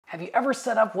Have you ever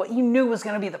set up what you knew was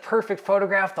going to be the perfect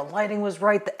photograph? The lighting was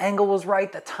right, the angle was right,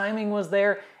 the timing was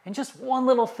there, and just one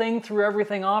little thing threw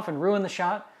everything off and ruined the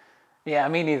shot? Yeah,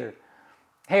 me neither.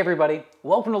 Hey everybody,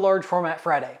 welcome to Large Format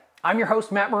Friday. I'm your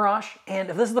host, Mat Marrash, and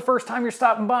if this is the first time you're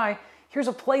stopping by, here's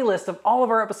a playlist of all of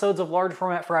our episodes of Large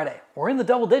Format Friday. We're in the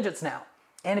double digits now.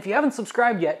 And if you haven't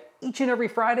subscribed yet, each and every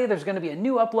Friday there's going to be a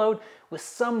new upload with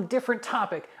some different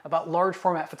topic about large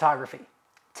format photography.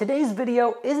 Today's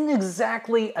video isn't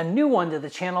exactly a new one to the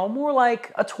channel, more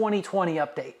like a 2020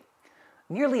 update.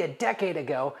 Nearly a decade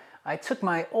ago, I took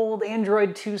my old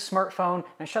Android 2 smartphone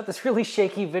and shot this really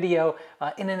shaky video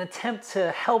in an attempt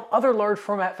to help other large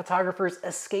format photographers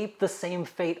escape the same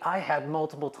fate I had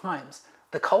multiple times.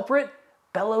 The culprit?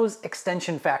 Bellows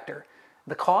Extension Factor.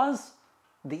 The cause?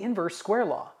 The inverse square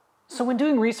law. So when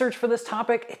doing research for this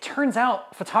topic, it turns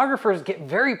out photographers get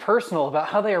very personal about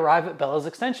how they arrive at Bellows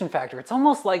Extension Factor. It's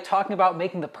almost like talking about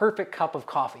making the perfect cup of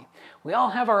coffee. We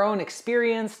all have our own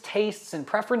experience, tastes, and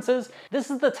preferences.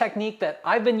 This is the technique that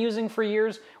I've been using for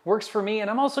years, works for me, and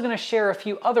I'm also going to share a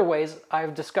few other ways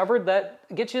I've discovered that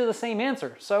get you to the same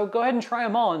answer. So go ahead and try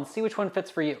them all and see which one fits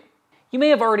for you. You may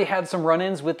have already had some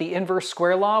run-ins with the inverse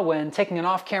square law when taking an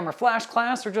off-camera flash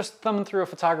class or just thumbing through a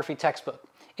photography textbook.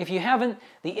 If you haven't,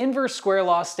 the inverse square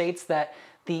law states that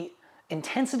the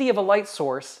intensity of a light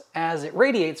source as it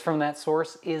radiates from that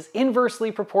source is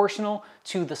inversely proportional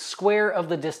to the square of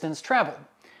the distance traveled.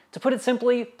 To put it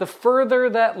simply, the further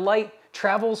that light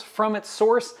travels from its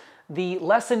source, the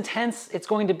less intense it's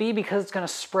going to be because it's going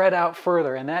to spread out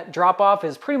further, and that drop-off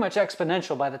is pretty much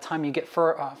exponential by the time you get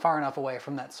far enough away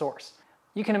from that source.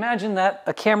 You can imagine that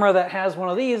a camera that has one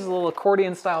of these little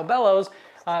accordion-style bellows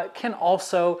can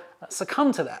also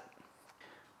succumb to that.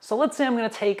 So let's say I'm going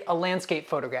to take a landscape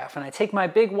photograph and I take my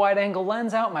big wide-angle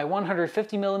lens out, my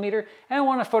 150mm, and I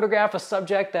want to photograph a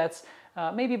subject that's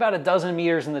maybe about a dozen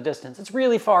meters in the distance. It's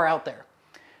really far out there.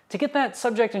 To get that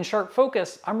subject in sharp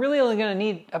focus, I'm really only going to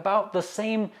need about the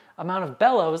same amount of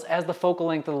bellows as the focal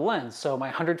length of the lens. So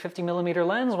my 150mm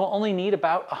lens will only need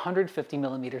about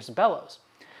 150mm of bellows.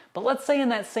 But let's say in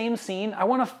that same scene, I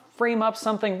want to frame up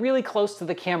something really close to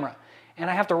the camera, and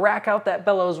I have to rack out that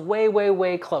bellows way, way,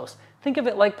 way close. Think of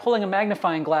it like pulling a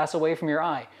magnifying glass away from your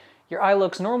eye. Your eye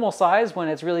looks normal size when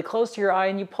it's really close to your eye,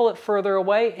 and you pull it further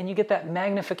away and you get that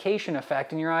magnification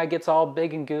effect and your eye gets all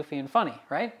big and goofy and funny,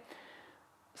 right?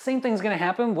 Same thing's going to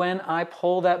happen when I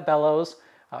pull that bellows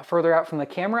further out from the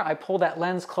camera. I pull that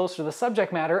lens closer to the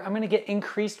subject matter. I'm going to get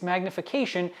increased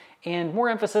magnification and more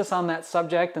emphasis on that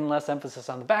subject and less emphasis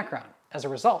on the background as a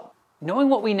result. Knowing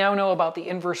what we now know about the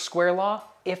inverse square law,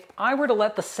 if I were to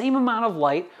let the same amount of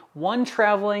light, one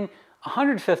traveling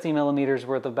 150mm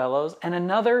worth of bellows and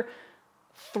another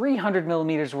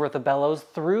 300mm worth of bellows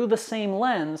through the same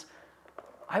lens,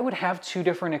 I would have two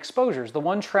different exposures. The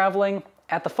one traveling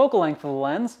at the focal length of the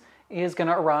lens is going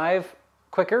to arrive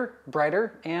quicker,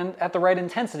 brighter, and at the right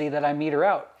intensity that I meter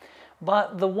out.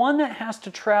 But the one that has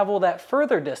to travel that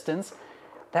further distance,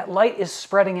 that light is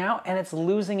spreading out and it's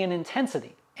losing in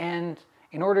intensity. And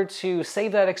in order to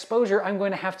save that exposure, I'm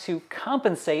going to have to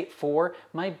compensate for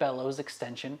my Bellows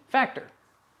Extension Factor.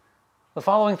 The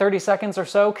following 30 seconds or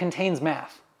so contains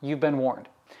math. You've been warned.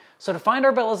 So to find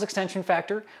our Bellows Extension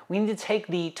Factor, we need to take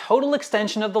the total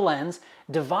extension of the lens,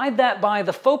 divide that by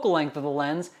the focal length of the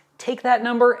lens, take that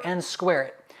number and square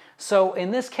it. So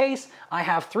in this case, I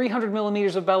have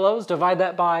 300mm of bellows, divide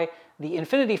that by the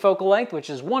infinity focal length, which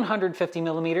is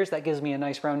 150mm. That gives me a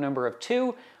nice round number of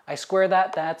 2. I square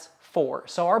that, that's 4.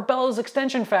 So our Bellows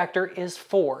Extension Factor is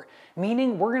 4,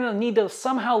 meaning we're going to need to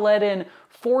somehow let in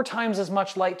 4 times as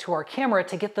much light to our camera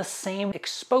to get the same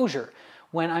exposure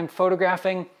when I'm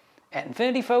photographing at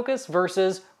infinity focus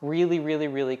versus really, really,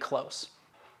 really close.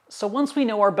 So once we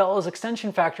know our Bellows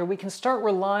Extension Factor, we can start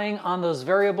relying on those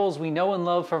variables we know and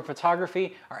love from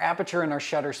photography, our aperture and our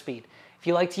shutter speed. If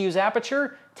you like to use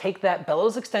aperture, take that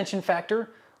Bellows Extension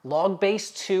Factor, log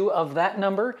base 2 of that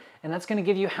number, and that's going to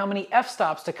give you how many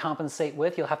f-stops to compensate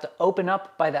with. You'll have to open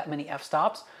up by that many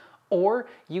f-stops, or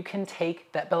you can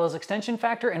take that Bellows Extension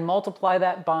Factor and multiply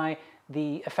that by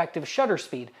the effective shutter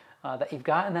speed that you've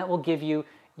got, and that will give you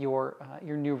your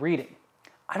new reading.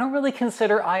 I don't really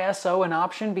consider ISO an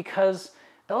option because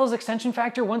Bellows Extension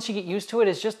Factor, once you get used to it,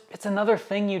 it's another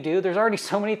thing you do. There's already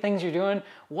so many things you're doing.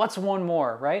 What's one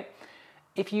more, right?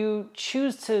 If you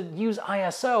choose to use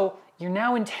ISO, you're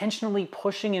now intentionally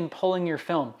pushing and pulling your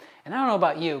film. And I don't know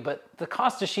about you, but the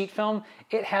cost to sheet film,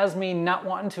 it has me not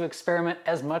wanting to experiment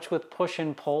as much with push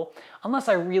and pull, unless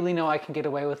I really know I can get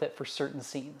away with it for certain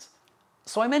scenes.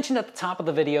 So I mentioned at the top of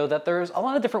the video that there's a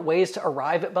lot of different ways to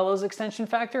arrive at Bellows Extension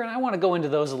Factor, and I want to go into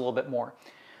those a little bit more.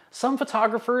 Some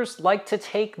photographers like to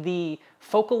take the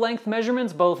focal length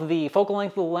measurements, both the focal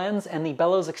length of the lens and the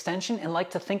bellows extension, and like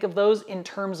to think of those in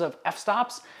terms of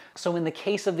f-stops. So in the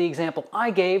case of the example I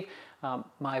gave,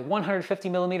 my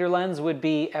 150mm lens would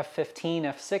be f15,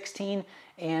 f16,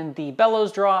 and the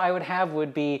bellows draw I would have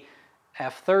would be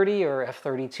f30 or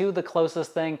f32, the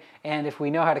closest thing. And if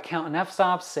we know how to count in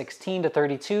f-stops, 16 to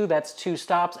 32, that's 2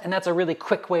 stops, and that's a really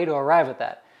quick way to arrive at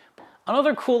that.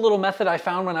 Another cool little method I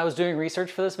found when I was doing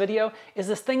research for this video is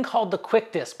this thing called the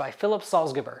Quick Disc by Philip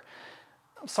Salzgeber.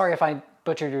 I'm sorry if I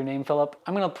butchered your name, Philip.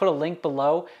 I'm going to put a link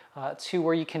below to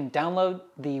where you can download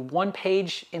the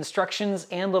one-page instructions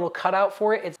and little cutout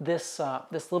for it. It's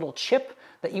this little chip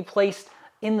that you placed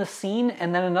in the scene,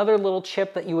 and then another little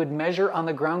chip that you would measure on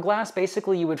the ground glass.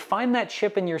 Basically, you would find that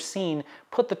chip in your scene,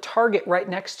 put the target right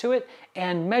next to it,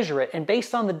 and measure it. And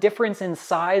based on the difference in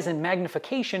size and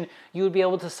magnification, you would be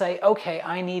able to say, okay,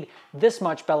 I need this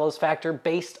much bellows factor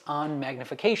based on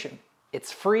magnification.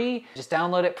 It's free, just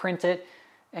download it, print it,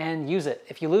 and use it.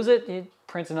 If you lose it, you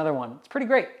print another one. It's pretty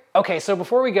great. Okay, so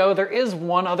before we go, there is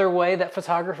one other way that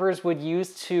photographers would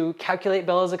use to calculate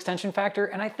bellows extension factor,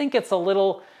 and I think it's a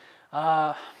little,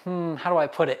 how do I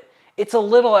put it? It's a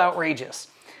little outrageous.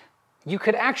 You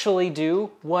could actually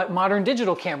do what modern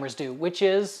digital cameras do, which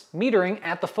is metering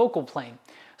at the focal plane.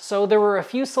 So there were a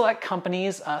few select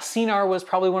companies. Symmar was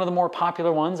probably one of the more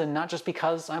popular ones, and not just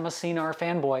because I'm a Symmar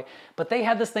fanboy, but they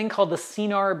had this thing called the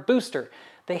Symmar booster.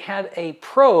 They had a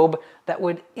probe that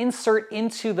would insert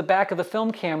into the back of the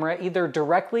film camera either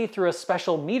directly through a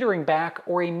special metering back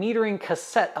or a metering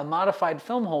cassette, a modified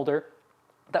film holder,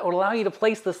 that would allow you to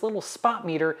place this little spot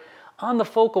meter on the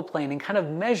focal plane and kind of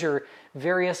measure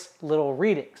various little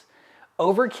readings.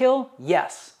 Overkill?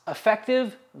 Yes.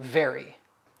 Effective? Very.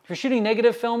 If you're shooting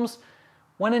negative films,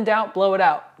 when in doubt, blow it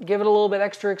out. Give it a little bit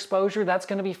extra exposure, that's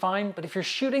going to be fine. But if you're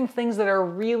shooting things that are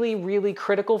really, really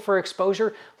critical for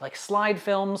exposure, like slide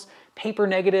films, paper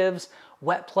negatives,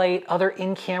 wet plate, other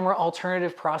in-camera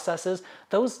alternative processes,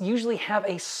 those usually have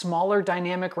a smaller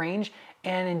dynamic range,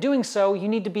 and in doing so, you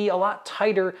need to be a lot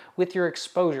tighter with your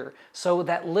exposure. So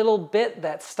that little bit,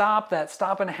 that stop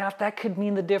and a half, that could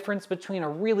mean the difference between a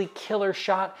really killer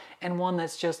shot and one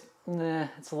that's just,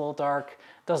 it's a little dark,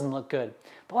 doesn't look good.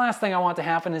 The last thing I want to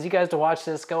happen is you guys to watch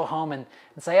this, go home and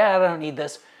say, I don't need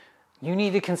this. You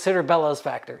need to consider bellows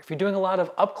factor. If you're doing a lot of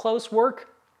up-close work,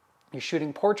 you're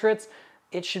shooting portraits,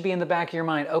 it should be in the back of your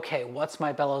mind, okay, what's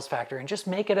my bellows factor? And just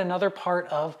make it another part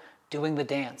of doing the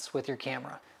dance with your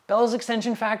camera. Bellows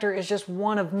extension factor is just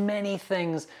one of many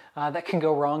things that can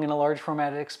go wrong in a large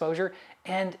formatted exposure.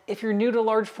 And if you're new to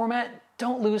large format,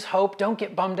 don't lose hope, don't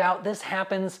get bummed out. This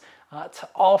happens to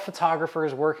all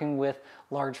photographers working with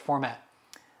large format.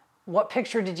 What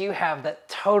picture did you have that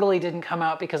totally didn't come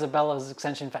out because of bellows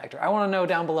extension factor? I want to know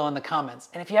down below in the comments.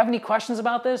 And if you have any questions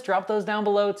about this, drop those down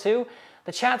below too.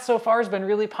 The chat so far has been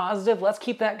really positive. Let's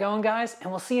keep that going, guys,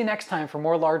 and we'll see you next time for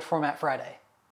more Large Format Friday.